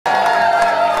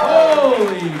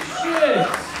shit.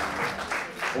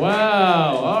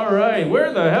 Wow, all right.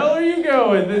 Where the hell are you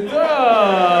going?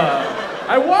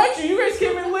 I watched you. You guys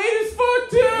came in late as fuck,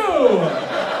 too.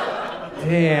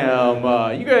 Damn.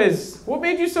 You guys, what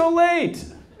made you so late?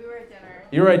 We were at dinner.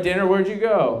 You were at dinner? Where'd you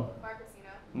go?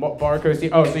 Bar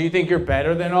Casino. Oh, so you think you're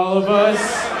better than all of us?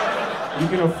 You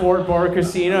can afford Bar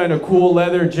Casino and a cool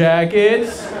leather jacket?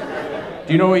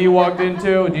 Do you know what you walked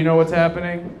into? Do you know what's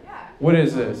happening? Yeah. What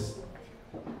is this?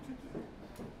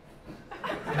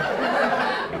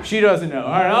 She doesn't know.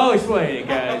 All right, I'll explain it,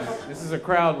 guys. This is a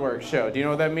crowd work show. Do you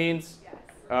know what that means? Yes.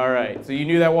 All right, so you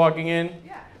knew that walking in?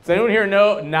 Yeah. Does anyone here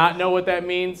not know what that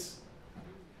means?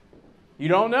 You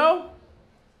don't know?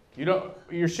 You don't,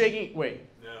 you're shaking, wait.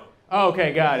 No. Oh,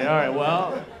 okay, got it. All right,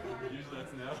 well. Usually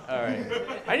that's no. All right.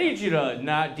 I need you to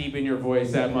not deepen your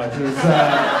voice that much.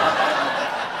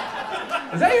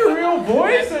 Is that your real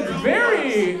voice? That's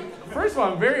very, first of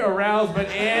all, I'm very aroused, but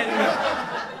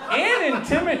and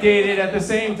intimidated at the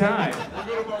same time. We'll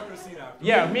go to Bar Casino.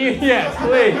 Yeah, yes,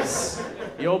 please.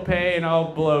 You'll pay and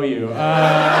I'll blow you. All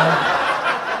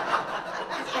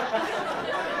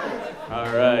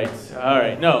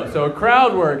right. No, so a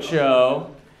crowd work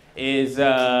show is,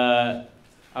 I'm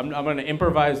going to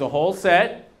improvise the whole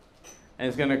set, and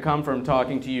it's going to come from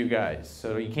talking to you guys.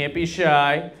 So you can't be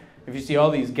shy. If you see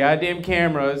all these goddamn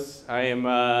cameras, I'm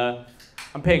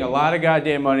paying a lot of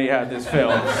goddamn money to have this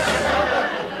filmed.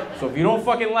 So if you don't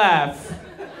fucking laugh,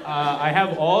 I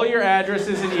have all your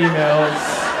addresses and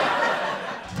emails.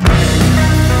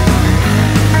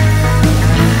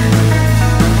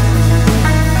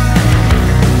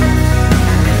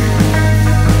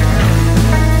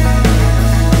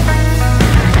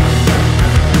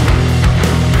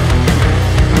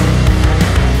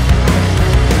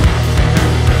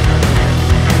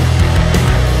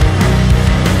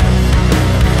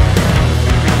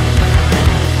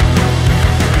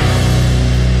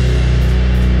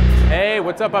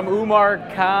 What's up? I'm Umar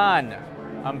Khan.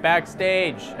 I'm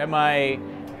backstage at my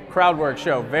crowd work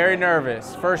show. Very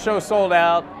nervous. First show sold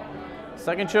out.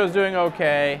 Second show's doing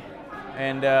okay.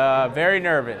 And very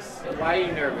nervous. Why are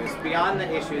you nervous? Beyond the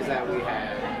issues that we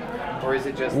had, or is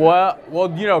it just? Well,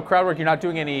 you know, crowd work. You're not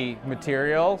doing any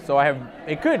material, so I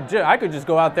could just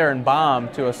go out there and bomb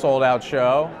to a sold out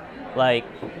show. Like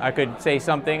I could say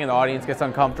something and the audience gets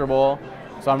uncomfortable.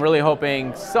 So I'm really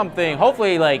hoping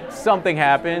hopefully like something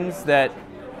happens that,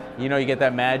 you know, you get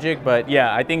that magic. But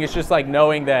yeah, I think it's just like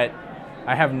knowing that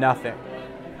I have nothing,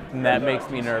 and that makes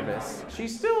me nervous.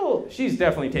 She's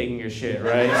definitely taking your shit,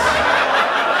 right?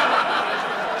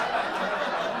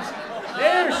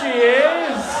 There she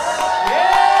is.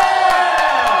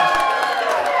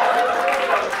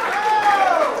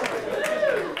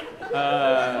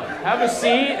 Yeah. Have a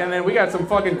seat, and then we got some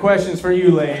fucking questions for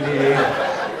you, lady.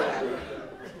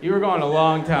 You were gone a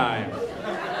long time.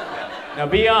 Now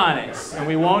be honest, and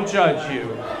we won't judge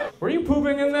you. Were you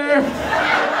pooping in there?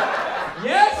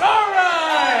 Yes? All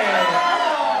right!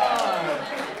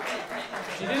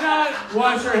 She did not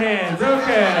wash her hands.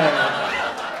 Okay.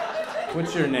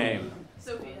 What's your name?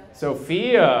 Sophia.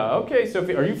 Sophia. Okay,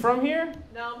 Sophia. Are you from here?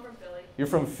 No, I'm from Philly. You're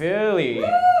from Philly.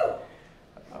 Woo!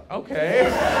 Okay.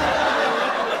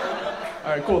 All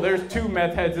right, cool. There's two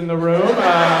meth heads in the room.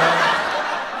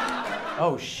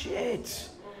 Oh shit!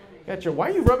 Why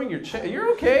are you rubbing your chest?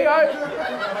 You're okay. All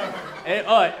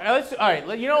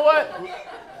right. You know what?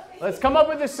 Let's come up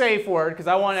with a safe word because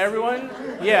I want everyone.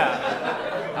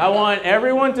 Yeah, I want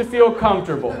everyone to feel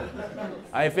comfortable.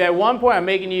 If at one point I'm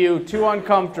making you too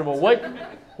uncomfortable,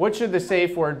 what should the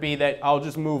safe word be that I'll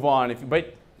just move on?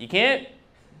 But you can't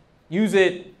use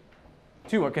it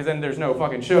too much because then there's no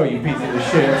fucking show, you piece of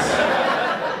shit.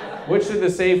 What should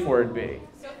the safe word be?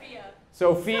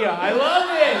 Sophia, I love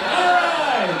it!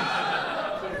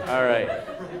 All right.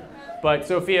 But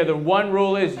Sophia, the one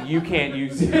rule is you can't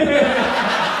use it.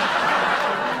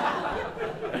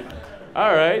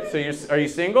 All right, so are you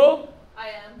single? I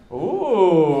am.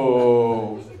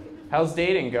 Ooh. How's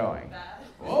dating going? Bad.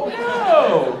 Oh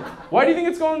no! Why do you think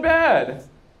it's going bad?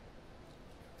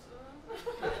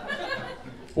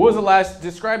 What was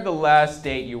describe the last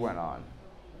date you went on.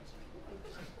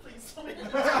 All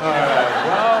right,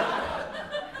 well,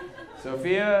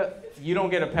 Sophia, you don't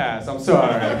get a pass. I'm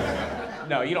sorry.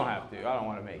 No, you don't have to. I don't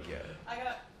want to make you. I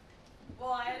had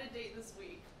a date this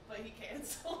week, but he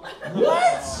canceled.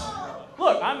 What?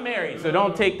 Look, I'm married, so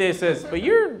don't take this as, but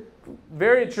you're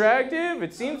very attractive.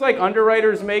 It seems like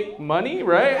underwriters make money,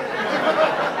 right?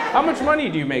 How much money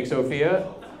do you make, Sophia?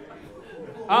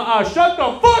 Shut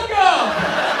the fuck up!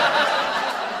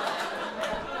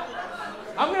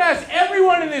 I'm gonna ask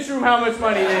everyone in this room how much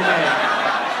money they make.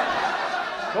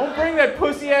 Don't bring that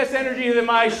pussy-ass energy to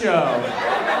my show.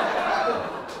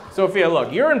 Sophia,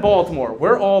 look, you're in Baltimore.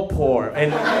 We're all poor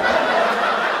and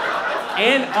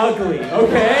ugly,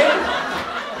 okay?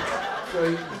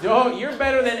 So you're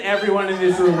better than everyone in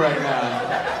this room right now.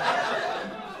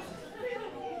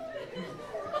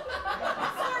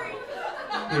 Sorry.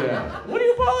 Yeah. What are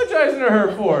you apologizing to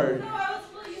her for? No,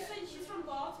 you said she's from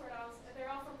Baltimore. They're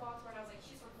all from Baltimore. And I was like,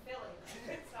 she's from Philly.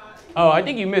 It's not. Oh, I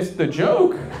think you missed the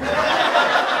joke.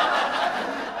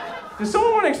 Does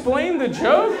someone want to explain the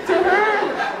joke to her?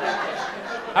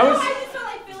 I just feel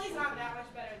like Philly's not that much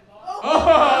better than Baltimore. Oh!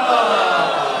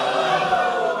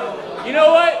 You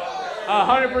know what?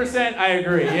 100% I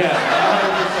agree. Yeah, 100%.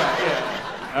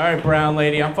 Yeah. All right, brown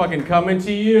lady, I'm fucking coming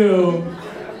to you.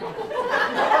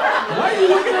 Why are you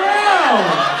looking around?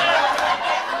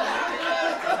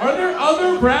 Are there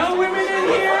other brown women in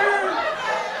here?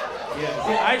 Yeah.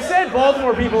 See, I said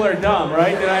Baltimore people are dumb,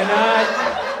 right? Did I not?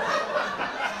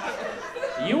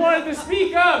 You wanted to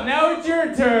speak up. Now it's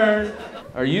your turn.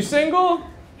 Are you single?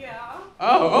 Yeah.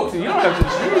 Oh, so you don't have to.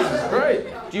 Jesus Christ.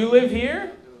 Do you live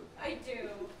here? I do.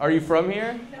 Are you from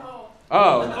here? No.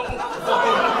 Oh.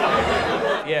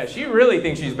 Yeah, she really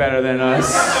thinks she's better than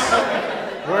us.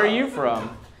 Where are you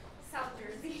from? South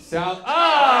Jersey. South. Ah!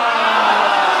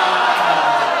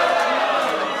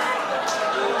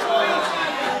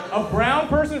 A brown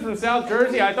person from South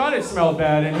Jersey? I thought it smelled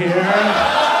bad in here.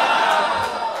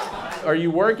 Are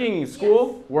you working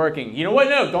school? Yes. Working. You know what?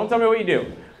 No, don't tell me what you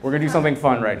do. We're gonna do something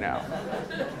fun right now.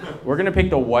 We're gonna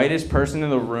pick the whitest person in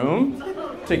the room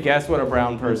to guess what a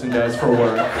brown person does for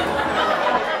work.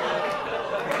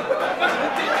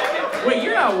 Wait,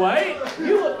 you're not white?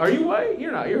 Are you white?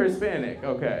 You're not. You're Hispanic.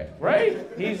 Okay. Right?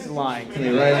 He's lying to me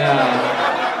right now.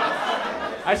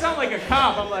 I sound like a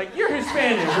cop. I'm like, you're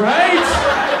Hispanic, right?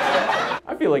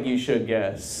 I feel like you should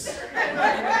guess.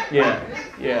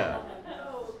 Yeah.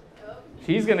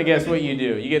 She's gonna guess what you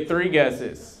do. You get 3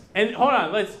 guesses. And hold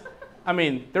on,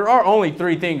 there are only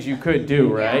 3 things you could do,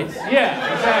 right?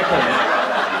 Yeah, exactly.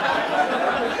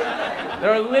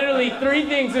 There are literally 3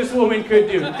 things this woman could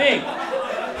do. Think.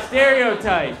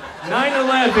 Stereotype.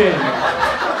 9/11.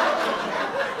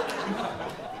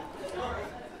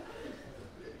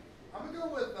 I'm gonna go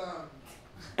with,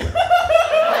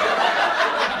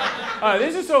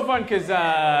 This is so fun because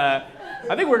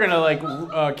I think we're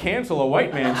gonna cancel a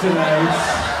white man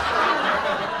tonight.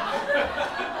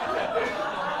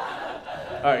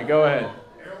 All right, go ahead.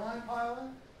 airline pilot?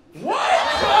 What?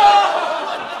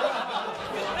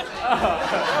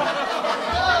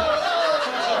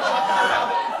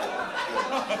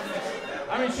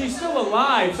 I mean, she's still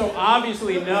alive, so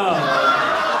obviously no.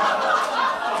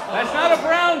 That's not a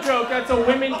brown joke. That's a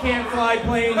women can't fly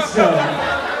planes joke.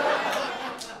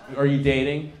 Are you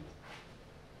dating?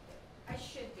 I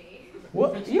should be.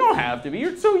 What? You don't have to be.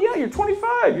 You're so young. You're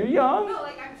 25. You're young. No,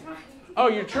 I'm trying. Oh,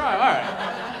 you're trying. All right.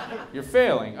 You're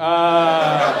failing.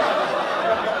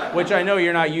 Which I know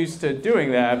you're not used to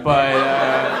doing that, but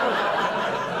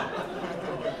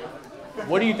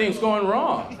what do you think's going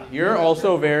wrong? You're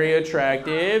also very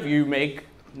attractive. You make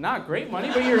not great money,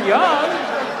 but you're young.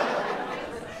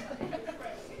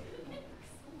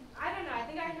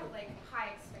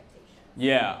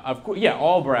 Yeah, of course. Yeah,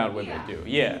 all brown women do.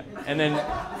 Yeah, and then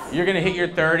you're gonna hit your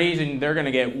 30s and they're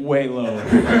gonna get way lower.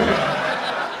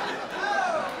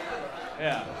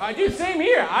 Yeah, dude, same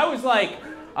here. I was like,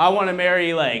 I want to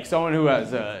marry like someone who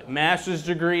has a master's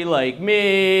degree like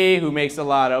me, who makes a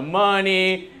lot of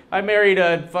money. I married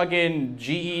a fucking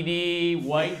GED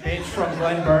white bitch from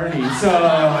Glen Burnie, so.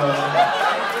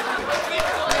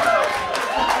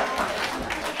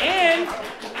 And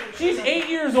she's 8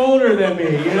 years older than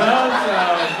me, you know?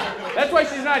 So that's why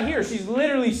she's not here. She's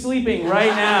literally sleeping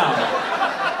right now.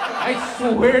 I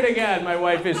swear to God, my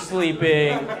wife is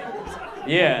sleeping.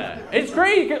 Yeah. It's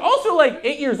great. Also, like,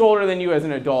 8 years older than you as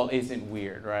an adult isn't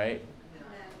weird, right?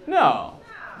 No.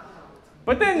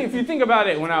 But then if you think about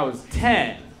it, when I was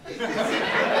 10,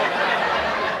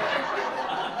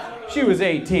 she was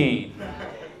 18.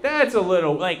 That's a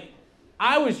little, like,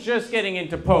 I was just getting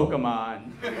into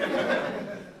Pokemon.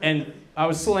 And I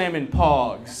was slamming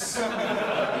Pogs.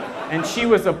 And she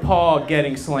was a Pog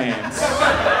getting slammed.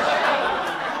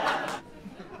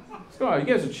 What's going on? You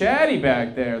guys are chatty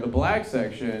back there, the black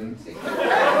section.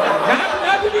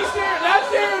 Not to be not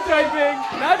stereotyping.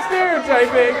 Not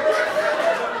stereotyping.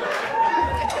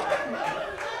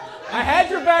 I had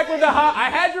your back with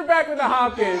the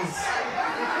Hopkins.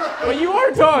 But you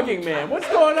are talking, man. What's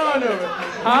going on over?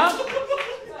 Huh?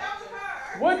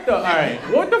 What the? All right.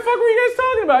 What the fuck were you guys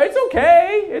talking about? It's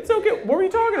okay. It's okay. What were you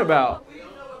talking about?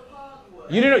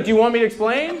 You didn't know? Do you want me to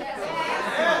explain?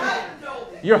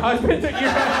 Your husband took your...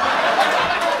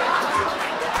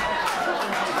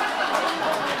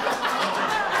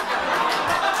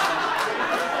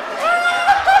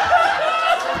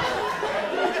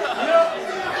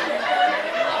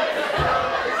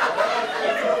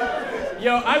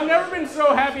 Yo, I've never been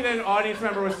so happy that an audience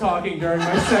member was talking during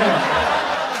my set.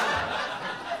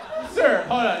 Sir,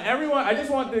 hold on. Everyone, I just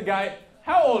want the guy...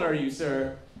 How old are you,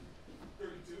 sir?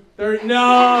 32.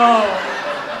 No!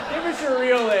 Give us your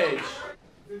real age.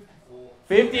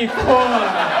 54.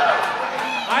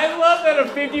 I love that a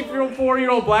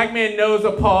 54-year-old black man knows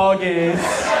a pog is.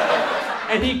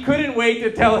 And he couldn't wait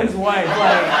to tell his wife,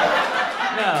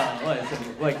 no, listen,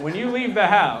 when you leave the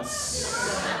house...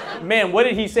 Ma'am, what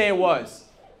did he say it was?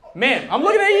 Ma'am, I'm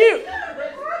looking at you.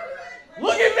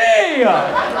 Look at me.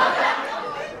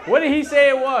 What did he say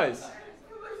it was?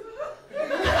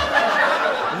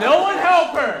 No one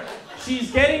help her. She's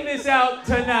getting this out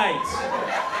tonight.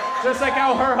 Just like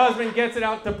how her husband gets it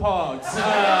out to pogs.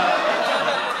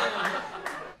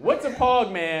 What's a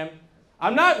pog, ma'am?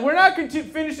 We're not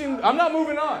finishing, I'm not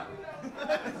moving on.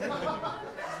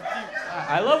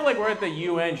 I love we're at the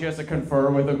UN, she has to confer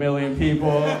with a million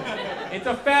people. It's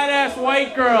a fat ass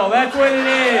white girl, that's what it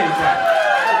is.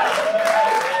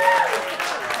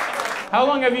 How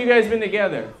long have you guys been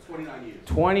together? 29 years.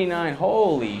 29,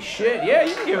 holy shit. Yeah,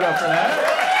 you can give it up for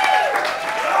that.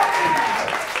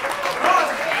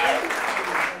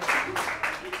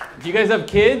 Do you guys have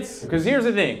kids? Because here's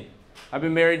the thing. I've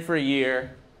been married for a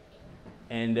year,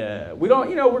 and we don't,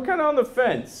 we're kind of on the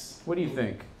fence. What do you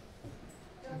think?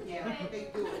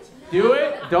 Do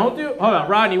it? Don't do it? Hold on,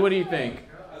 Rodney, what do you think?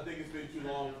 I think it's been too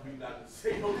long for me not to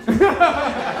say no.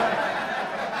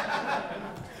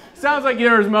 Sounds like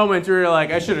there was moments where you're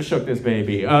like, I should have shook this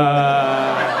baby. I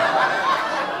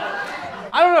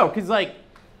don't know, because I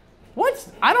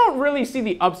don't really see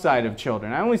the upside of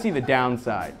children. I only see the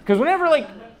downside. Because whenever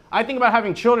I think about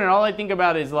having children, all I think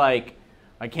about is I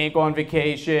can't go on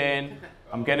vacation.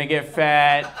 I'm gonna get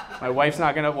fat. My wife's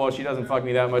not gonna, well, she doesn't fuck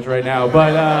me that much right now,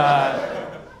 but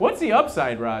what's the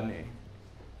upside, Rodney?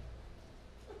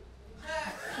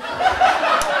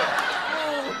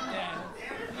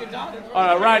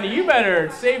 Rodney, you better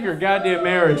save your goddamn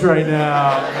marriage right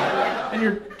now. And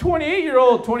you're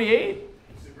 28-year-old, 28?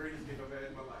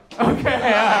 Okay, all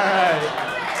right.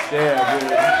 Damn,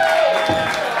 dude.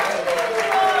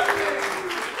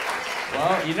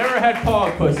 Well, you never had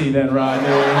pog pussy then, Rodney.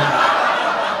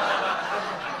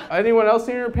 Anyone else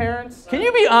here, your parents? Can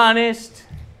you be honest?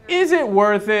 Is it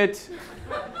worth it?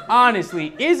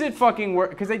 Honestly, is it fucking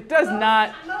worth it? Because it does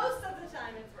not... Most of the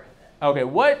time it's worth it. Okay,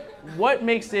 what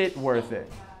makes it worth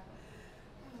it?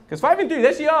 Because 5 and 3,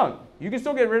 that's young. You can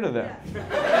still get rid of them.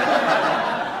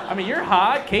 Yeah. I mean, you're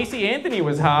hot. Casey Anthony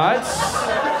was hot.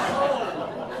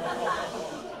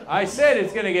 I said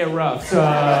it's going to get rough.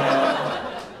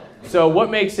 So what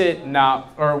makes it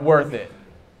not, or worth it?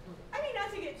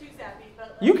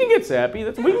 You can get sappy.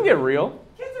 We can get real.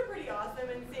 Kids are pretty awesome,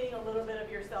 and seeing a little bit of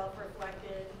yourself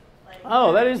reflected,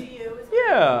 oh, that is, to you is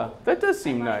yeah, that does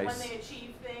seem nice. When they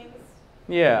achieve things,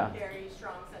 yeah, very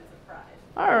strong sense of pride.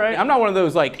 All right, I'm not one of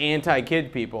those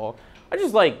anti-kid people. I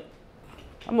just I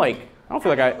don't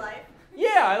feel like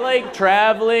yeah, I like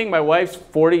traveling. My wife's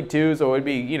 42, so it would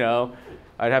be,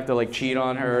 I'd have to cheat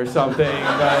on her or something,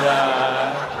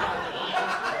 but.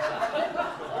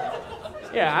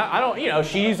 Yeah, I don't,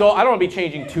 she's old. I don't want to be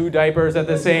changing 2 diapers at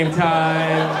the same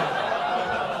time.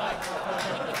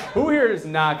 Who here is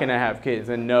not going to have kids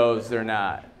and knows they're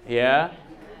not? Yeah?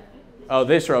 Oh,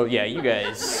 this row, yeah, you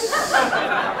guys.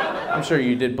 I'm sure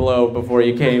you did blow before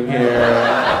you came here.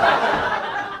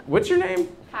 What's your name?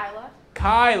 Kyla.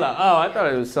 Kyla. Oh, I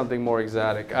thought it was something more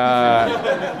exotic. How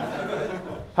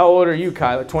old are you,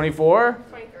 Kyla? 24?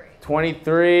 23.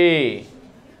 23.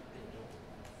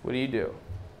 What do you do?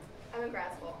 I'm in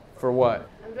grad school. For what?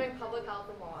 I'm doing public health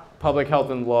and law. Public health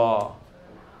and law.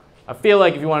 I feel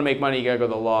like if you want to make money, you gotta go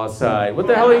to the law side. What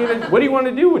the hell are you gonna, what do you want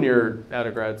to do when you're out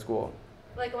of grad school?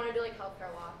 I want to do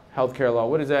healthcare law. Healthcare law,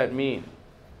 what does that mean?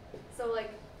 So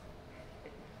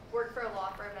work for a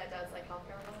law firm that does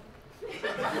healthcare law.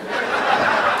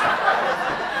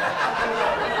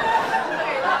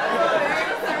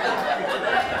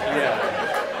 Yeah.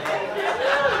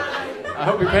 I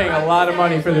hope you're paying a lot of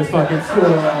money for this fucking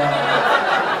school.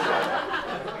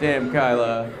 Damn,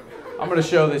 Kyla. I'm gonna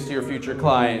show this to your future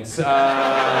clients.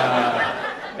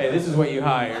 Hey, this is what you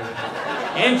hired.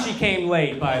 And she came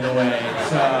late, by the way,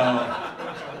 so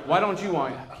why don't you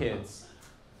want kids?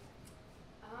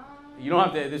 You don't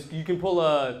have to, you can pull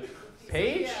a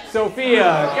page?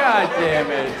 Sophia, god damn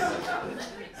it.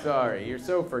 Sorry, you're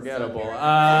so forgettable.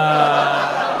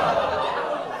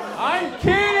 I'm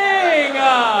kidding.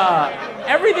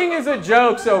 Everything is a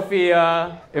joke,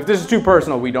 Sophia. If this is too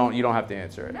personal, you don't have to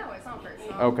answer it. No, it's not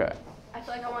personal. Okay. I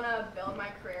feel like I want to build my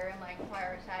career and like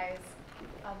prioritize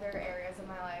other areas of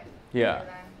my life. Yeah. Other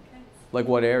than kids. Like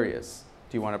what areas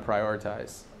do you want to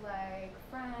prioritize? Like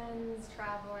friends,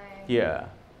 traveling. Yeah.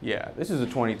 This is a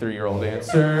 23-year-old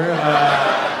answer.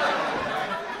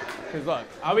 Because look,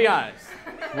 I'll be honest.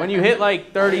 When you hit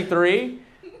like 33,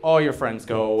 all your friends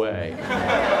go away.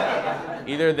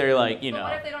 Either they're like, But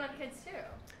what if they don't have kids too?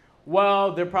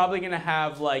 well, they're probably gonna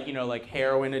have like, like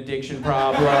heroin addiction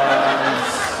problems.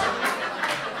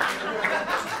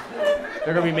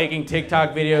 They're gonna be making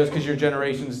TikTok videos because your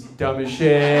generation's dumb as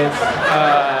shit.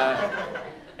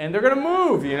 And they're gonna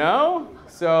move,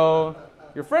 So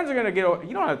your friends are gonna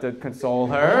you don't have to console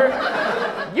her.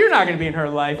 You're not gonna be in her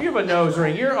life. You have a nose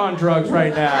ring. You're on drugs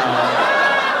right now.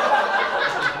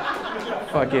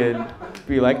 Fucking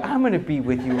be like, I'm gonna be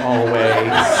with you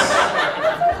always.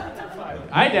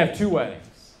 I had to have 2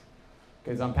 weddings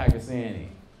because I'm Pakistani.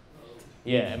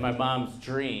 Yeah, and my mom's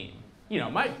dream.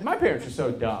 My parents are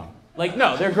so dumb. Like,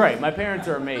 no, they're great. My parents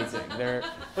are amazing.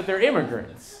 But they're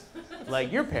immigrants.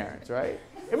 Like your parents, right?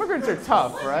 Immigrants are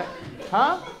tough, right?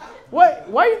 Huh? What?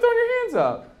 Why are you throwing your hands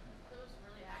up? That was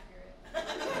really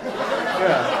accurate.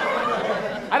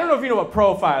 Yeah. I don't know if you know what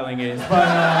profiling is, but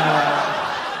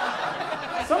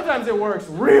sometimes it works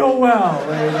real well,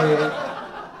 lady.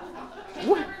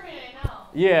 What?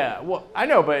 Yeah, well, I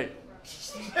know, but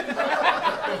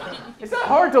it's not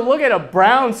hard to look at a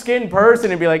brown-skinned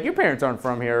person and be like, your parents aren't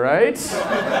from here, right?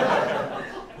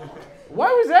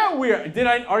 Why was that weird?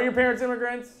 Are your parents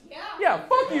immigrants? Yeah. Yeah,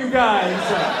 fuck you guys.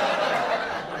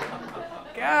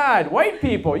 God, white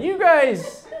people, you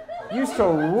guys used to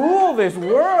rule this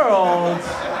world.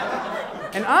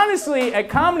 And honestly, at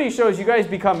comedy shows, you guys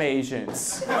become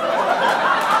Asians.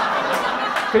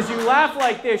 Because you laugh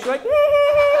like this. You're like, is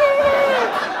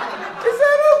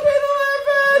that okay to laugh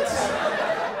at?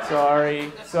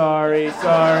 Sorry.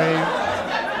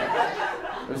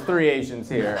 There's 3 Asians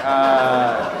here,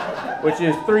 which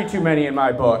is 3 too many in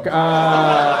my book.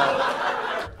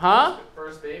 Huh?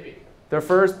 First baby. The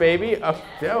first baby? Do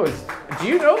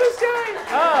you know this guy?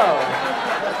 Oh.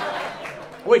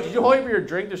 Wait, did you hold up your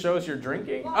drink to show us you're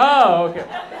drinking? Oh, okay.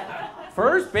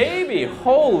 First baby,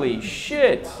 holy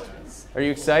shit. Are you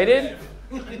excited?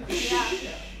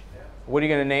 What are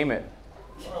you gonna name it?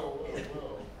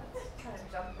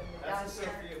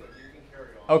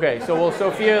 Okay, so will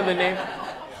Sophia the name?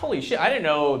 Holy shit, I didn't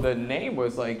know the name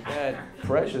was like that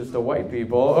precious to white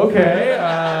people. Okay.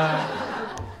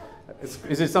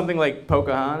 Is it something like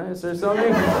Pocahontas or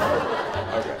something?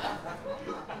 Okay.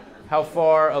 How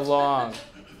far along?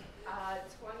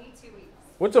 22 weeks.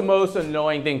 What's the most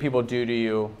annoying thing people do to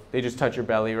you? They just touch your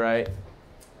belly, right?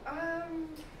 No,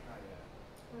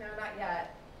 not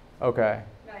yet. Okay.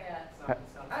 Not yet.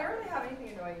 I don't really have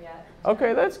anything annoying yet.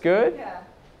 Okay, that's good. Yeah.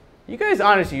 You guys,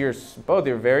 honestly, you're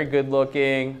very good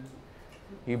looking.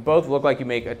 You both look like you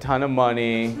make a ton of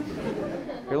money.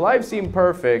 Your lives seem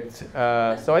perfect.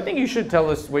 So I think you should tell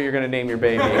us what you're going to name your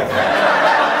baby.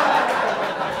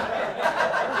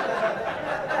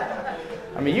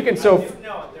 I mean, you can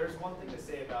No, there's one thing to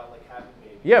say about like having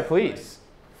babies. Yeah, please.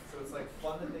 So it's like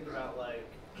fun to think about like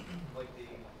the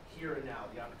here and now,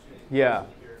 the opportunity. Yeah. The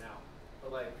here and now.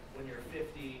 But like when you're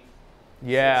 50,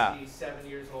 Yeah. 60, 7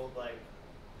 years old, like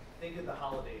think of the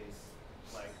holidays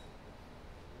like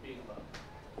being alone.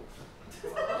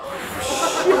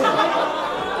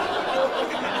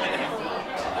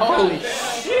 Holy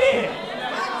shit!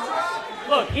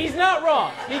 Look, he's not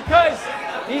wrong because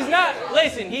he's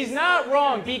not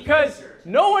wrong because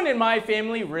no one in my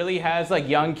family really has like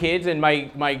young kids, and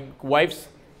my wife's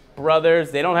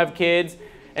brothers, they don't have kids.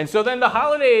 And so then the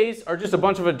holidays are just a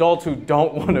bunch of adults who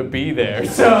don't want to be there.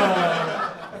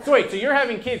 So wait, so you're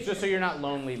having kids just so you're not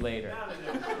lonely later?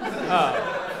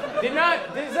 Is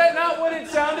that not what it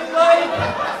sounded like?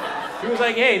 He was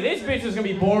like, hey, this bitch is gonna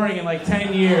be boring in like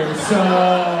 10 years, so.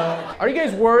 Are you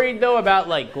guys worried though about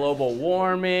like global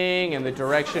warming and the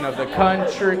direction of the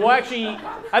country? Well, actually,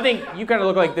 I think you kind of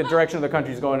look like the direction of the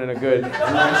country is going in a good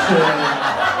direction.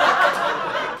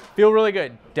 Feel really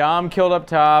good. Dom killed up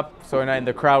top, so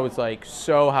the crowd was like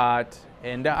so hot.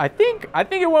 And I think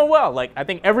it went well. Like, I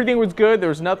think everything was good. There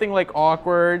was nothing like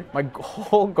awkward. My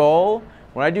whole goal,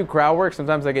 when I do crowd work,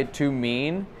 sometimes I get too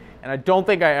mean. And I don't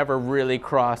think I ever really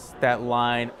crossed that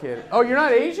line. Oh, you're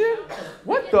not Asian?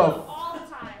 What the? All the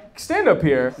time. Stand up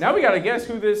here. Now we gotta guess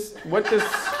what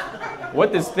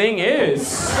this thing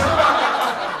is.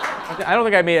 I don't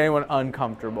think I made anyone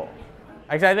uncomfortable.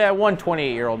 Actually, that one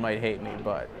 28-year-old might hate me,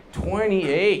 but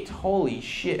 28, holy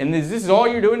shit. And this is all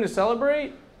you're doing to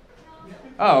celebrate?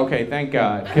 Oh, okay, thank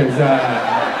God, because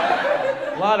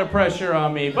a lot of pressure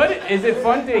on me. But is it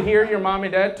fun to hear your mom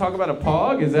and dad talk about a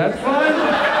pog? Is that fun?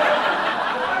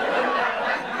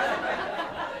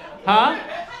 Huh?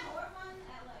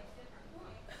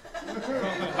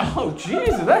 Oh,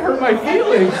 Jesus, that hurt my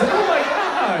feelings. Oh, my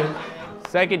God.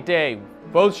 Second day,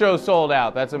 both shows sold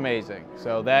out. That's amazing.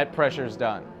 So that pressure's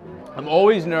done. I'm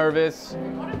always nervous.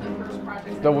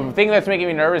 The thing that's making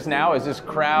me nervous now is this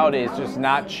crowd is just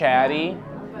not chatty.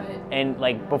 And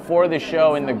like before the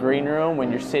show in the green room, when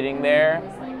you're sitting there,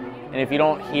 and if you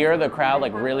don't hear the crowd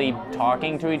like really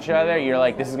talking to each other, you're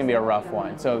like, this is gonna be a rough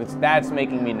one. So that's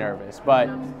making me nervous. But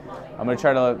I'm gonna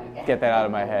try to get that out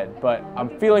of my head. But I'm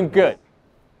feeling good.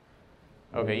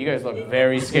 Okay, you guys look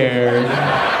very scared.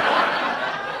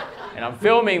 And I'm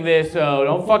filming this, so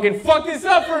don't fucking fuck this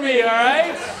up for me, all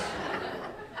right?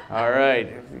 All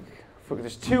right.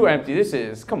 There's two empty.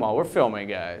 Come on, we're filming,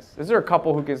 guys. Is there a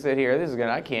couple who can sit here?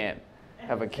 I can't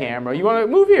have a camera. You want to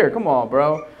move here? Come on,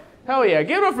 bro. Hell yeah,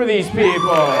 give it up for these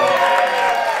people.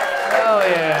 Hell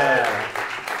yeah.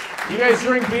 You guys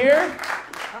drink beer?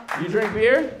 You drink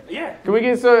beer? Yeah. Can we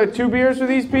get 2 beers for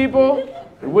these people?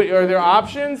 Are there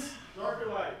options? Dark or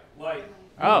light? Light.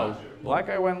 Oh, black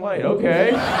guy went light,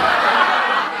 okay.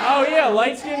 Oh yeah,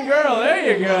 light-skinned girl,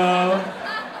 there you go.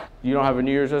 You don't have a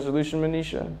New Year's resolution,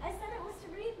 Manisha?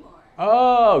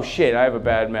 Oh, shit, I have a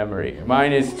bad memory.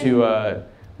 Mine is to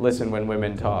listen when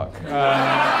women talk.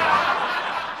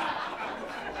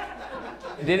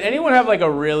 Did anyone have like a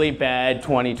really bad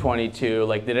 2022?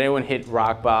 Like, did anyone hit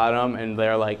rock bottom and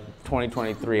they're like,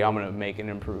 2023, I'm gonna make an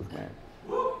improvement?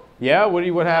 Yeah,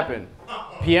 what happened?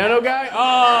 Piano guy?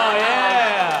 Oh,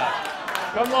 yeah.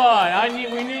 Come on,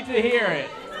 we need to hear it.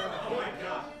 Oh my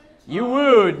God. You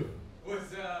wooed.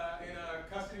 Was in a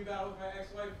custody battle with my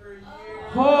ex-wife for a year.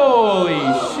 Holy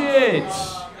shit!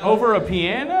 Over a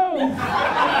piano? No,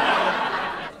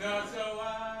 so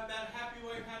that happy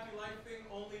wife, happy life thing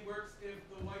only works if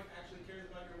the wife actually cares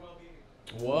about your well-being.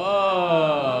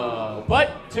 Whoa.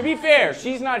 But to be fair,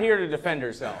 she's not here to defend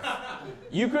herself.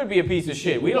 You could be a piece of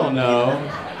shit. We don't know.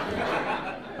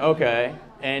 Okay.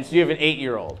 And so you have an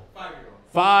 8-year-old. 5-year-old.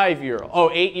 5-year-old. Oh,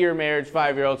 8-year marriage,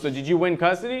 5-year-old. So did you win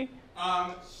custody?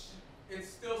 It's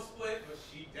still split, but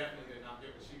she definitely did not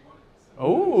get what she wanted. So.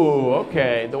 Oh,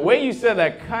 okay. The way you said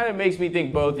that kind of makes me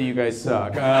think both of you guys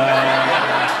suck.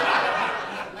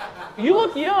 You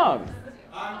look young.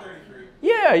 I'm 33.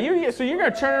 Yeah, so you're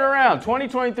going to turn it around.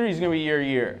 2023 is going to be your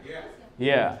year. Yeah.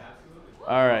 Yeah.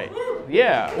 All right.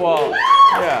 Yeah, well,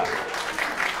 yeah.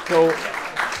 So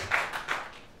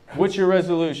what's your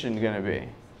resolution going to be?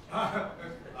 To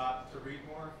read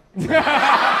more.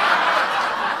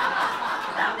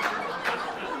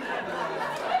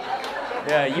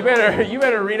 Yeah, you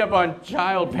better read up on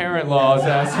child parent laws,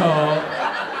 asshole.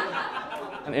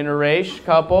 An interracial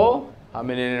couple. I'm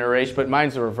in an interracial, but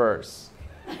mine's the reverse.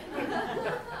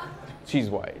 She's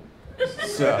white.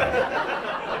 So,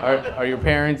 are your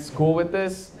parents cool with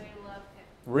this? They love him.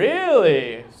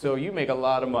 Really? So you make a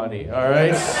lot of money, all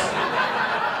right?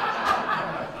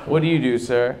 What do you do,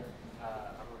 sir? I'm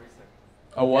a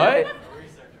researcher. A what? A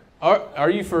researcher. Are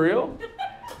you for real?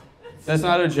 That's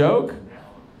not a joke?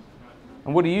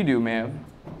 And what do you do, ma'am?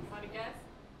 Want to guess?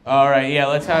 All right, yeah,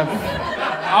 let's have...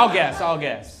 I'll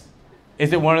guess.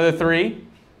 Is it one of the 3?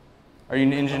 Are you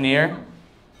an engineer?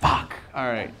 Fuck. All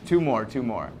right, 2 more.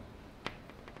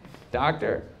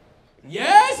 Doctor?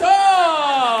 Yes!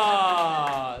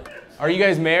 Oh! Are you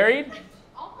guys married?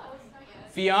 Almost, not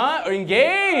yet. Or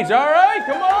engaged? All right,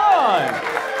 come on.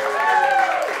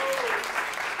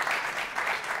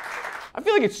 I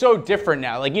feel like it's so different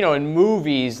now. Like, in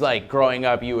movies, like growing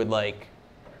up, you would like,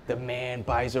 the man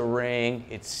buys a ring,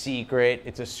 it's secret,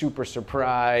 it's a super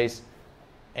surprise.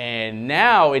 And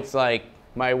now it's like,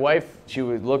 my wife, she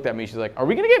looked at me, she's like, are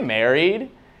we gonna get married?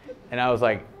 And I was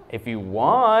like, if you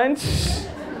want.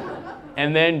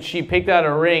 And then she picked out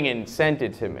a ring and sent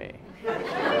it to me.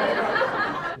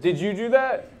 Did you do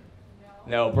that?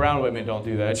 No, brown women don't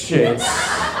do that shit.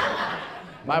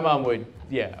 My mom would,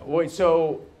 yeah. Wait,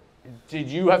 so did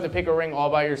you have to pick a ring all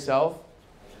by yourself?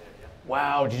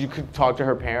 Wow, did you talk to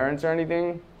her parents or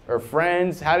anything? Or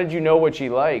friends? How did you know what she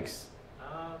likes?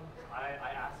 I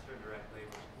asked her directly,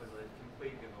 which was a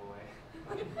complete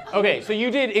giveaway. Okay, so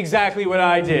you did exactly what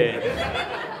I did.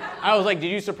 I was like, did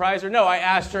you surprise her? No, I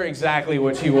asked her exactly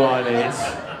what she wanted. I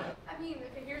mean,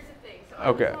 okay, here's the thing. So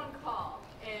Okay. I was on call,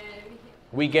 and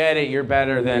We get it, you're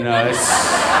better than us.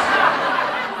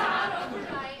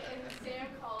 overnight, and Sam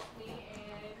calls me,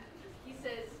 and he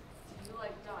says, do you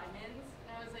like diamonds?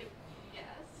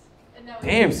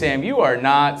 Damn, Sam, you are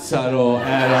not subtle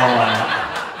at all.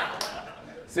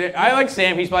 I like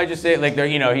Sam. He's probably just saying, like,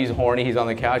 you know, he's horny. He's on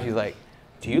the couch. He's like,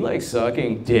 do you like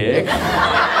sucking dick?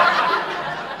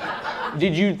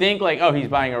 Did you think, like, oh, he's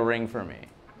buying a ring for me?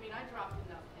 I mean, I dropped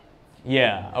enough hints.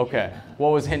 Yeah, okay.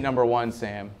 What was hint number one,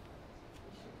 Sam?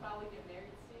 You should probably get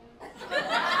married soon.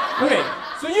 Okay,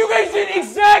 so you guys did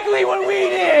exactly what we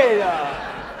did.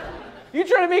 You're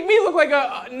trying to make me look like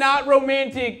a not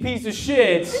romantic piece of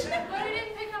shit. But I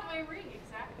didn't pick up my ring,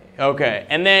 exactly. Okay,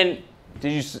 and then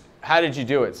how did you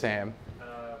do it, Sam?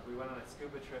 We went on a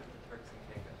scuba trip to Turks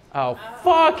and Caicos. Oh,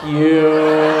 fuck you.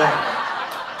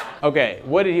 Okay,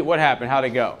 what happened? How'd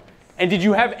it go? And did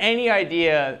you have any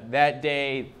idea that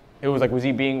day, it was like, was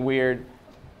he being weird?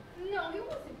 No, he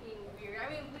wasn't being weird. I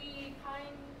mean,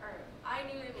 I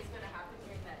knew it was going to happen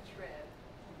during that trip.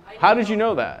 How did you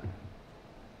know that?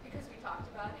 Because we talked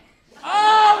about it.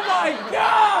 Oh my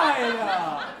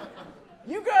God!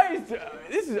 You guys,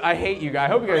 I hate you guys.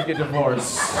 I hope you guys get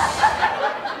divorced.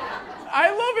 I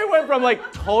love it went from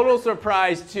like total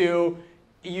surprise to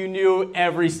you knew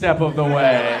every step of the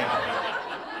way.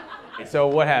 So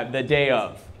what happened the day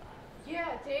of?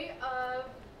 Yeah, day of,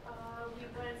 we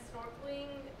went snorkeling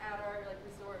at our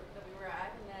resort that we were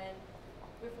at, and then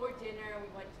before dinner we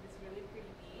went to this really pretty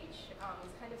beach. It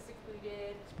was kind of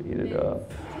secluded. Speed it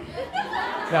up.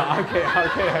 No, I'm kidding.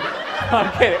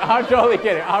 I'm totally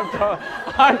kidding. I'm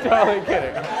totally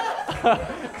kidding.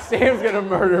 Sam's gonna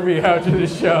murder me after the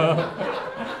show.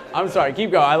 I'm sorry.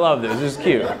 Keep going. I love this. This is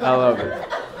cute. I love it.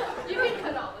 You can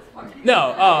cut all this part.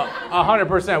 No,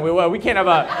 100%. We can't have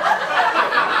a.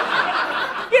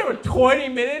 We can't have 20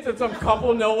 minutes of some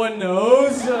couple no one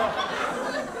knows.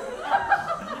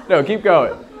 No, keep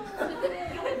going. So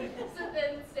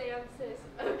then Sam says,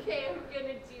 "Okay, I'm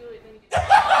gonna do it." And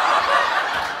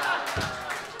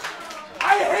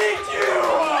I hate you!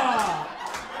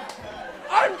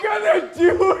 I'm gonna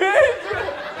do it!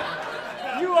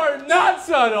 You are not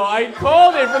subtle. I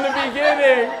called it from the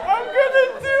beginning. I'm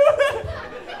gonna do it!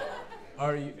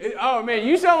 Are you? Oh man,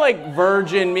 you sound like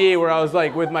Virgin me where I was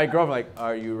like with my girlfriend, like,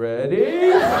 are you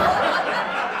ready?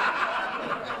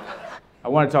 I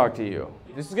want to talk to you.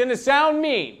 This is gonna sound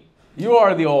mean. You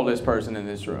are the oldest person in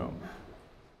this room.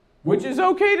 Which is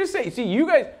okay to say. See, you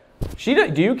guys,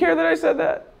 do you care that I said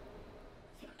that?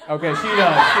 Okay, she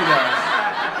does.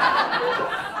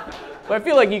 But I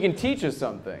feel like you can teach us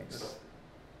some things.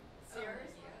 seriously?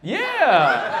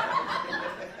 Yeah.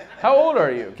 How old are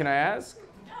you? Can I ask?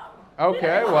 No.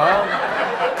 Okay, well.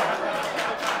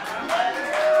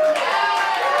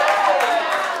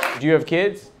 Do you have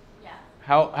kids? Yeah.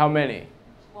 How many?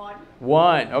 One.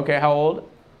 One. Okay, how old?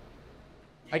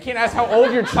 I can't ask how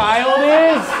old your child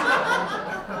is?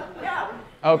 No.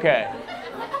 Okay.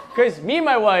 Because me and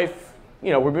my wife,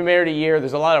 you know, we've been married a year.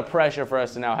 There's a lot of pressure for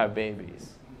us to now have babies.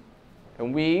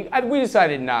 And we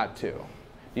decided not to. Do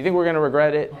you think we're going to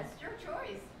regret it? That's your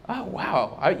choice. Oh,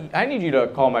 wow. I need you to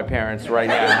call my parents right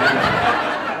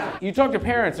now. You talk to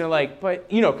parents, they're like,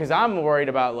 but, you know, because I'm worried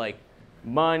about, like,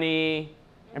 money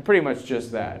and pretty much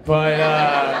just that. But, You're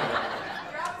always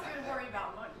going to worry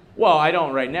about money. well, I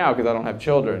don't right now because I don't have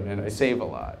children and I save a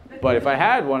lot. But if I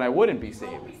had one, I wouldn't be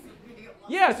saving.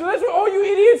 Yeah, so that's what all you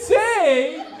idiots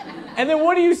say. And then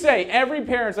what do you say? Every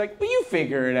parent's like, well, you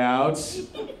figure it out. You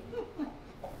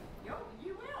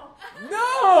will.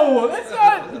 No, that's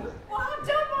not. Well, how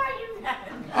dumb are you then?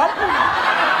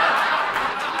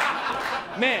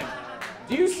 Man,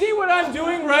 do you see what I'm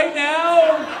doing right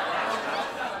now?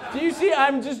 Do you see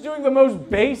I'm just doing the most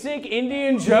basic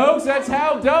Indian jokes? That's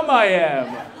how dumb I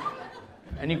am.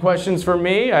 Any questions for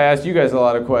me? I asked you guys a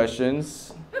lot of questions.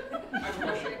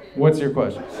 What's your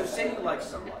question? So say you like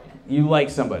somebody. You like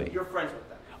somebody. You're friends with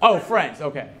them. Oh, friends,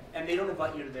 okay. And they don't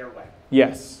invite you to their wedding.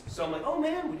 Yes. So I'm like, oh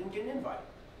man, we didn't get an invite.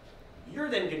 You're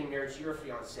then getting married to your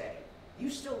fiancé. You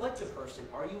still like the person.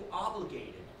 Are you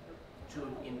obligated to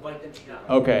invite them to your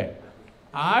wedding? Okay.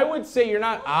 I would say you're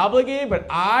not obligated, but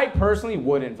I personally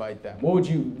would invite them. What would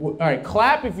you, all right,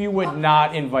 clap if you would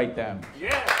not invite them.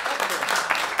 Yeah.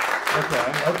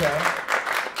 Okay.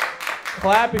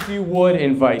 Clap if you would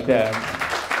invite them.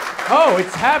 Oh,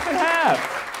 it's half and half.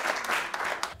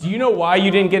 Do you know why you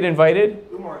didn't get invited?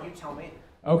 Umar, you tell me.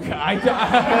 Okay, oh,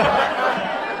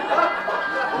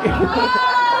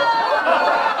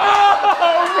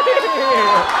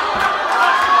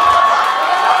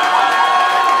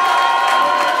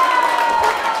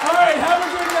 All right, have a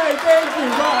good night. Thank you.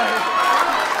 Bye.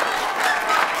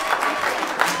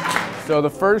 So the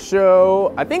first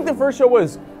show, I think the first show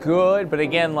was good, but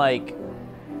again, like,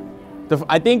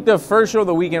 I think the first show of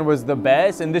the weekend was the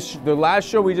best, and the last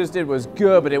show we just did was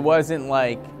good, but it wasn't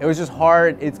like, it was just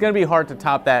hard. It's gonna be hard to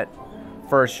top that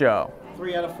first show.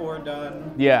 3 out of 4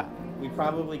 done. Yeah. We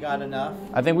probably got enough.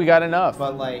 I think we got enough.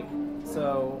 But like,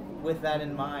 so with that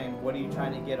in mind, what are you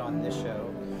trying to get on this show?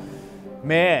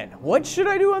 Man, what should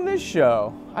I do on this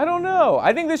show? I don't know.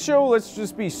 I think this show, let's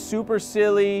just be super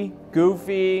silly,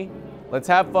 goofy. Let's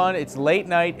have fun. It's late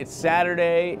night. It's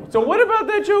Saturday. So what about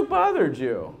that joke bothered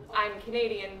you? I'm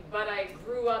Canadian, but I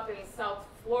grew up in South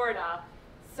Florida,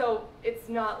 so it's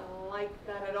not like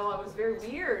that at all. It was very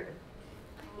weird.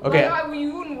 Okay. Like,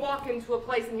 you wouldn't walk into a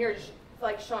place and hear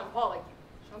like Sean Paul. Like,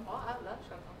 Sean Paul? I love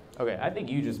Sean Paul. Okay, I think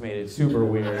you just made it super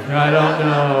weird. I don't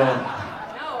know.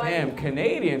 No, Damn,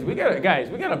 Canadians, we gotta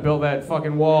build that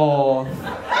fucking wall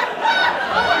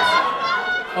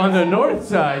on the north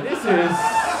side. We've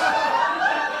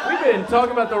been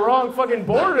talking about the wrong fucking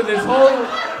border this whole,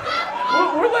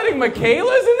 we're letting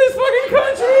Michaelas in this fucking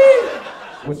country?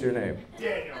 What's your name?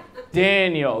 Daniel.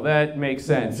 Daniel, that makes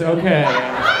sense, okay.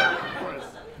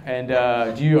 And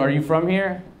are you from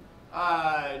here?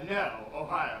 No,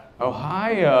 Ohio.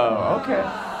 Ohio, okay.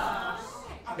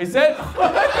 Is that?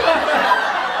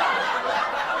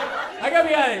 I gotta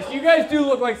be honest, you guys do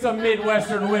look like some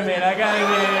Midwestern women. I gotta be.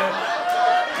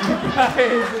 You guys,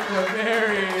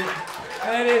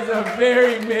 that is a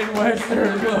very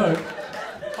Midwestern look.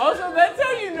 Also, that's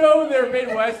how you know they're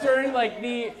Midwestern, like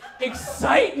the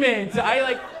excitement.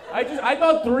 I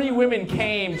thought 3 women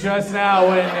came just now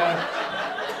when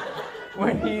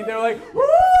they're like,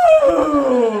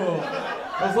 woo!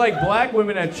 It was like black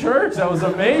women at church. That was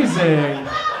amazing.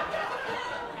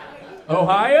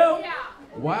 Ohio? Yeah.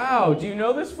 Wow, do you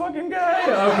know this fucking guy?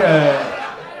 Okay.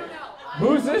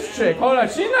 Who's this chick? Hold on,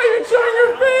 she's not even showing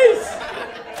her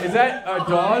face. Is that a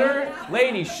daughter?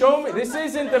 Lady, show me. This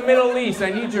isn't the Middle East. I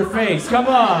need your face. Come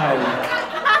on.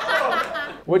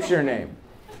 What's your name?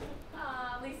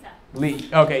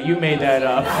 Lisa. Okay, you made that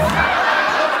up.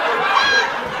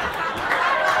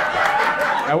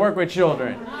 I work with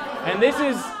children. And this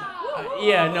is,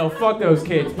 yeah, no, fuck those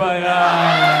kids, but,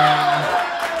 yeah.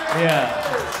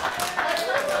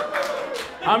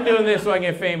 I'm doing this so I can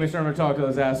get famous or I'm gonna talk to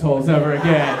those assholes ever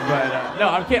again, but, no,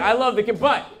 I'm kidding, I love the kid,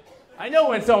 but I know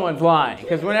when someone's lying,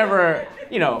 because whenever,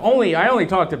 I only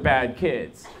talk to bad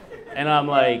kids, and I'm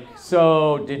like,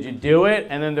 so, did you do it?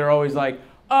 And then they're always like,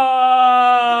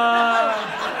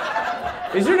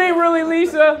 is your name really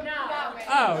Lisa? No.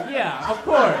 Oh, yeah, of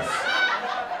course.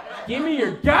 Give me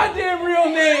your goddamn real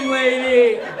name,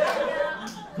 lady.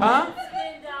 Huh?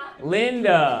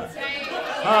 Linda.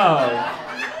 Oh.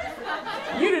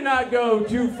 You did not go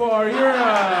too far.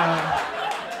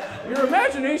 Your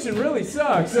imagination really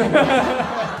sucks.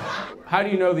 How do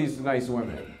you know these nice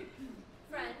women?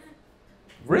 Friends.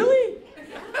 Really?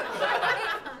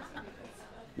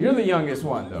 You're the youngest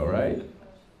one, though, right?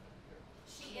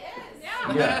 She is.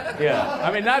 Yeah.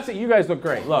 I mean, not that you guys look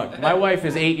great. Look, my wife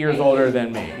is 8 years older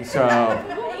than me, so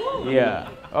yeah.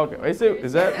 Okay, is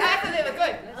that? Actually, they look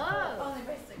good.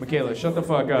 Michaela, shut the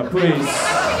fuck up, please.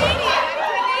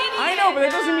 I know, but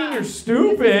that doesn't mean you're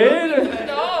stupid.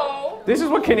 No. This is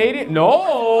what Canadian.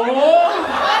 No.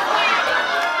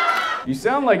 You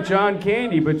sound like John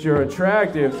Candy, but you're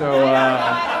attractive, so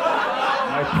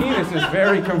my penis is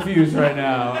very confused right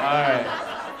now. All right.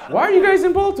 Why are you guys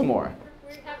in Baltimore?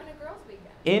 We're having a girls'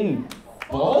 weekend. In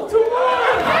Baltimore?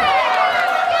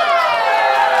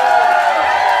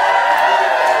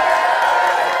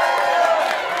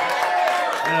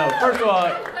 No, first of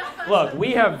all, look,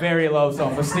 we have very low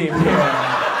self-esteem here.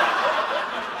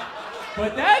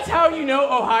 But that's how you know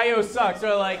Ohio sucks.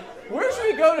 They're like, where should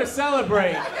we go to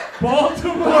celebrate?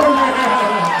 Baltimore,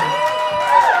 Maryland.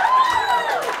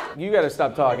 You gotta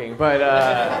stop talking, but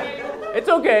it's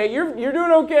okay. You're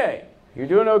doing okay. You're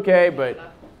doing okay, but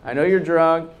I know you're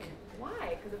drunk.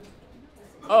 Why?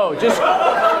 Oh, just.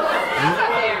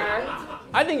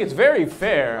 I think it's very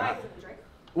fair.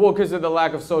 Well, because of the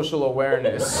lack of social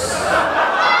awareness.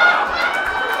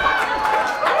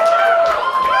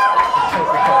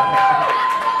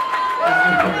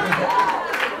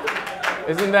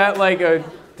 Isn't that like a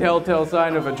telltale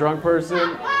sign of a drunk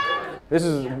person?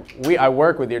 I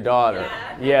work with your daughter.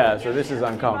 Yeah, so this is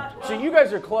uncomfortable. So you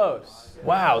guys are close.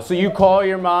 Wow, so you call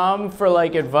your mom for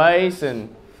like advice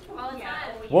and All the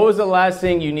time. what was the last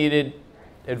thing you needed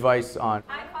advice on?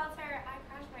 I called her, I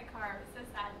crashed my car. It was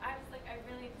so sad. I was like, I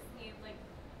really just need like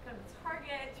go to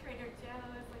Target, Trader Joe's,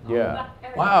 like all Yeah.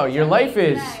 that. Wow, your life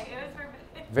is It was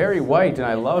perfect. very white and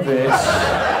I love it.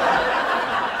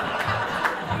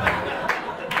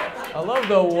 I love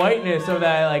the whiteness of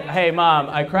that, like, hey mom,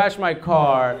 I crashed my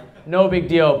car. No big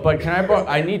deal, but can I borrow?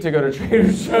 I need to go to Trader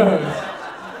Joe's.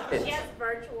 She has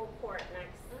virtual court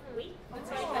next week.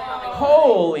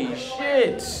 Holy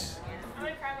shit. I'm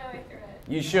gonna cry my way through it.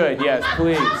 You should, yes,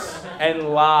 please. And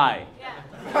lie. Yeah.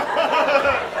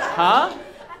 Huh?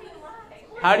 How do you lie?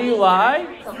 How do you lie?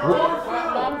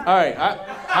 All right.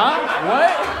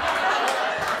 What?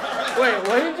 Wait,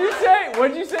 what did you say? What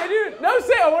did you say, dude? No,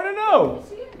 say. I want to know.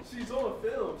 She's on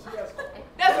film. She has.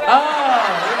 Oh,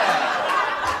 yeah.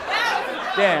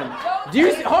 Damn. Do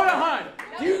you? Hold on.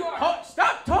 Do you?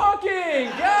 Stop talking.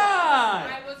 God.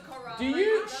 Do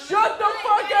you? Shut the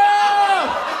fuck up.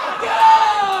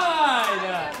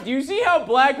 God. Do you see how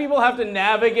black people have to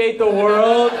navigate the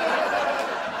world?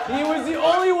 He was the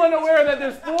only one aware that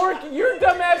there's 4. Your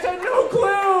dumbass had no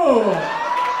clue.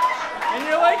 And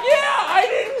you're like, yeah, I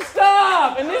didn't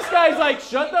stop. And this guy's like,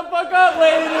 shut the fuck up,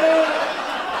 lady.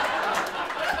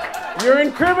 You're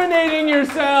incriminating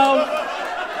yourself.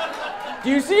 Do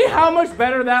you see how much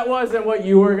better that was than what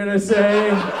you were gonna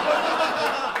say?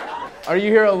 Are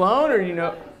you here alone, or do you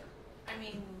know? I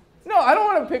mean, No, I don't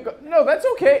want to pick up. No, that's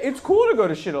okay. It's cool to go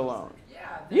to shit alone.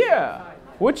 Yeah.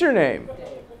 What's your name?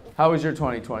 How was your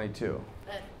 2022?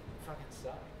 That fucking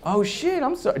sucked. Oh shit,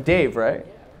 I'm sorry. Dave, right?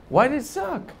 Why did it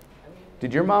suck?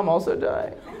 Did your mom also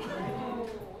die?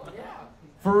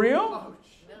 For real?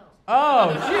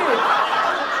 Oh,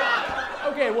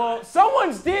 shit. Okay, well,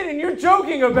 someone's did and you're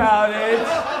joking about it.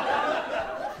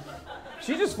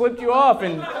 She just flipped you off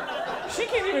and she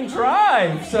can't even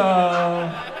drive,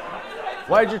 so.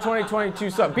 Why did your 2022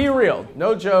 suck? Be real.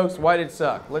 No jokes. Why did it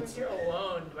suck? Let's. You're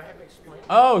alone. Do I have to explain?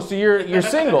 Oh, so you're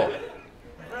single.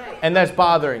 Right. And that's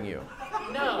bothering you.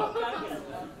 No.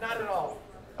 Not at all.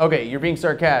 Okay, you're being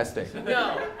sarcastic.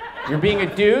 No. You're being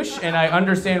a douche, and I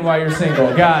understand why you're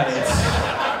single. Got it.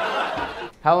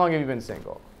 How long have you been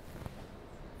single?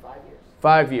 5 years.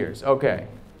 5 years. Okay.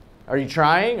 Are you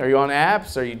trying? Are you on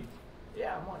apps? Are you?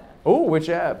 Yeah, I'm on it. Oh, which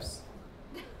apps?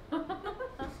 A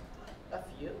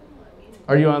few. I mean.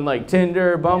 Are you on like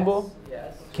Tinder, Bumble?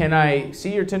 Yes. Can I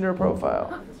see your Tinder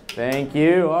profile? Thank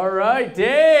you. All right,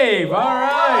 Dave. All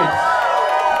right.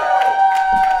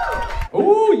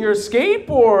 Ooh, you're a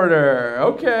skateboarder.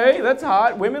 Okay, that's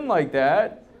hot. Women like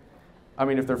that. I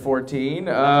mean, if they're 14.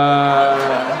 All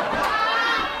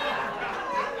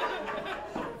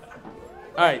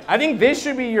right, I think this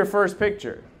should be your first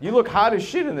picture. You look hot as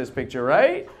shit in this picture,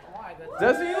 right?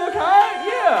 Doesn't he look hot?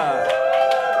 Yeah.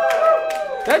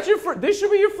 That's your first. This should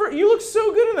be your first. You look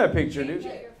so good in that picture, dude.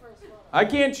 I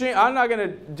can't change. I'm not gonna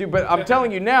do. But I'm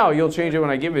telling you now, you'll change it when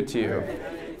I give it to you.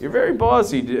 You're very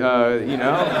bossy, you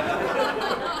know.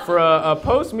 For a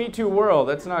post-Me Too world,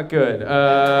 that's not good.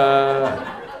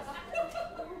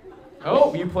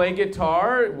 Oh, you play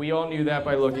guitar. We all knew that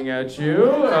by looking at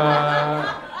you.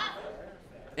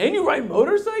 And you ride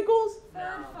motorcycles?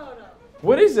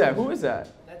 What is that? Who is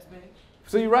that? That's me.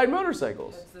 So you ride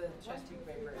motorcycles? That's the chest tube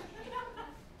paper.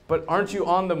 But aren't you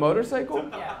on the motorcycle?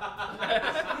 Yeah.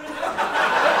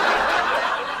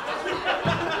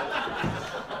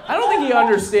 I don't think he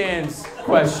understands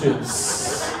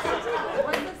questions.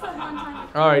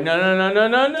 All right, no.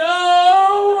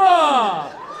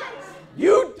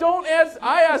 You don't ask.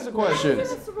 I ask the questions.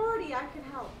 it's a sorority, I can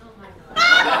help. Oh my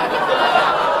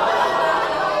god.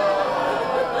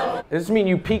 Does this mean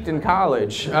you peaked in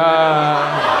college?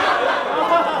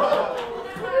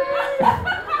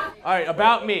 All right,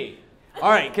 about me.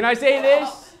 All right, can I say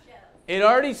this? It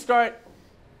already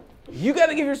You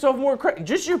gotta give yourself more credit.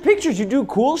 Just your pictures, you do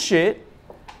cool shit.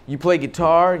 You play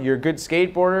guitar, you're a good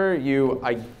skateboarder, you,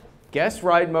 I guess,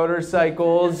 ride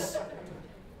motorcycles.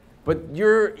 But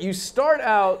you start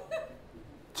out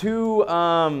too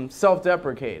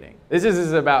self-deprecating. This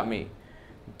is about me.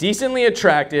 Decently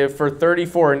attractive for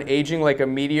 34 and aging like a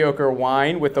mediocre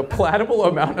wine with a palatable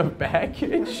amount of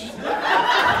baggage.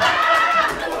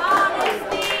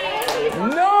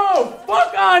 No,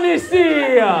 fuck honesty!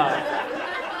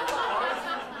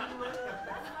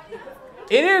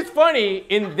 It is funny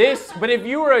in this, but if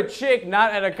you were a chick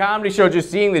not at a comedy show just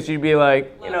seeing this, you'd be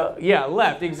like, you know, yeah,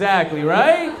 left, exactly,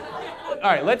 right? All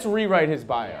right, let's rewrite his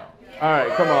bio. All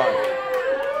right, come on.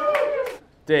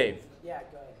 Dave. Yeah,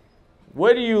 go ahead.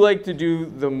 What do you like to do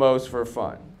the most for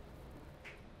fun?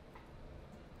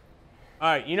 All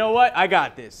right, you know what? I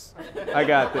got this.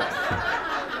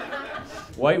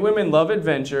 White women love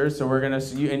adventure, so we're gonna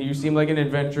see you, and you seem like an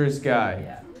adventurous guy.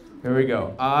 Yeah. Here we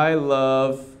go. I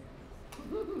love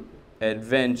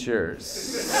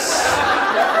adventures.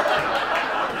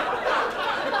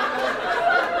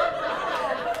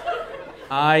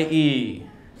 I.e.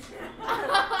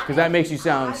 Because that makes you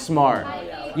sound smart.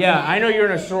 Yeah, I know you're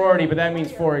in a sorority, but that means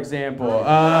for example.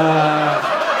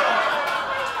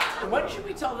 When should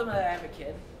we tell them that I have a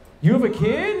kid? You have a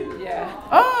kid? Yeah.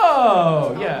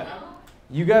 Oh, yeah.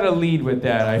 You got to lead with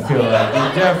that, I feel like.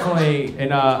 You definitely,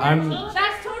 and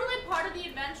That's totally part of the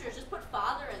adventure. Just put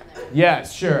father in there.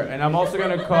 Yes, sure. And I'm also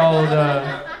going to call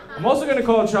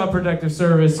Child Protective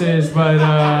Services, but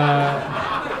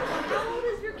How old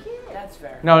is your kid? That's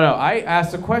fair. no, I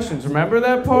asked the questions. Remember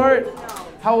that part?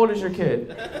 How old is your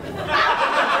kid?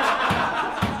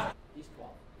 He's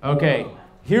 12. Okay,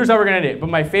 here's how we're going to do it. But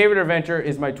my favorite adventure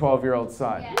is my 12-year-old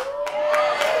son. Yeah.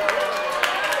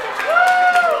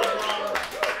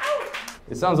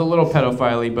 It sounds a little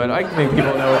pedophile-y, but I think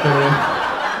people know what they're doing.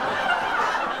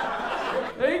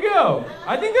 There you go.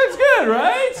 I think that's good,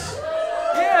 right?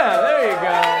 Yeah, there you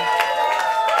go.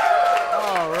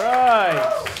 All right.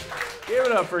 Give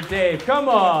it up for Dave. Come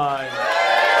on.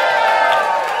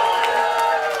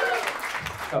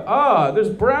 There's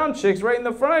brown chicks right in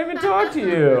the front. I haven't even talked to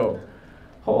you.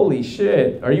 Holy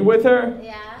shit. Are you with her?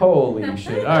 Yeah. Holy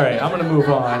shit. All right, I'm going to move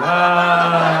on.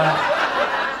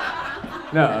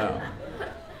 No.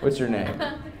 What's your name?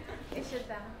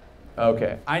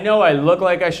 Okay. I know I look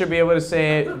like I should be able to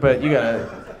say it, but you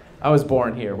gotta. I was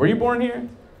born here. Were you born here?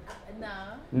 No.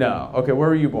 No. Okay, where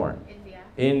were you born? India.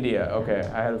 India. Okay,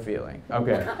 I had a feeling.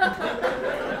 Okay.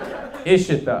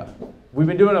 Ishita. We've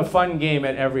been doing a fun game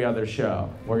at every other show.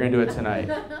 We're gonna do it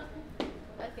tonight.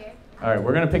 Okay. All right,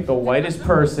 we're gonna pick the whitest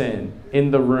person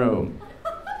in the room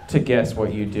to guess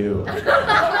what you do.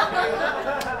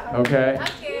 Okay? Okay.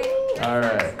 All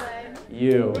right.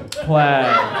 You. Plaid.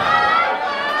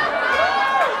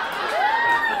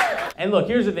 And look,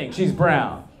 here's the thing. She's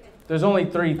brown. There's only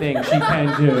 3 things she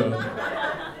can do.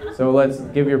 So let's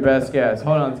give your best guess.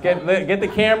 Hold on. Let's get the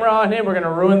camera on him. We're going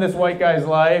to ruin this white guy's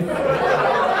life.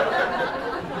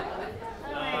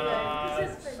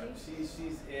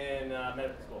 She's in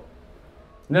medical school.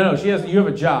 No, you have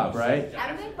a job, right?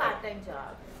 I'm doing part-time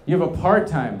job. You have a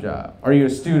part-time job. Are you a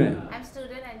student? I'm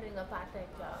student and doing a part-time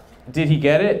job. Did he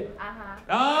get it?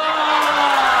 Oh!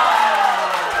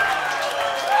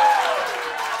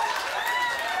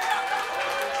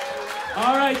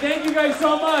 All right, thank you guys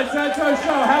so much. That's our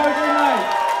show. Have a good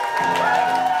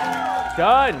night.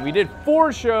 Done. We did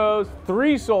 4 shows,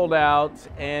 3 sold out,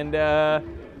 and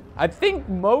I think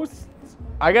I'm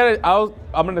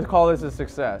gonna call this a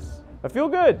success. I feel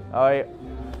good. I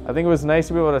think it was nice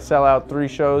to be able to sell out 3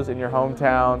 shows in your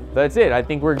hometown. That's it. I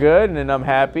think we're good, and I'm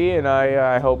happy, and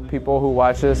I hope people who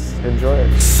watch this enjoy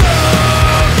it.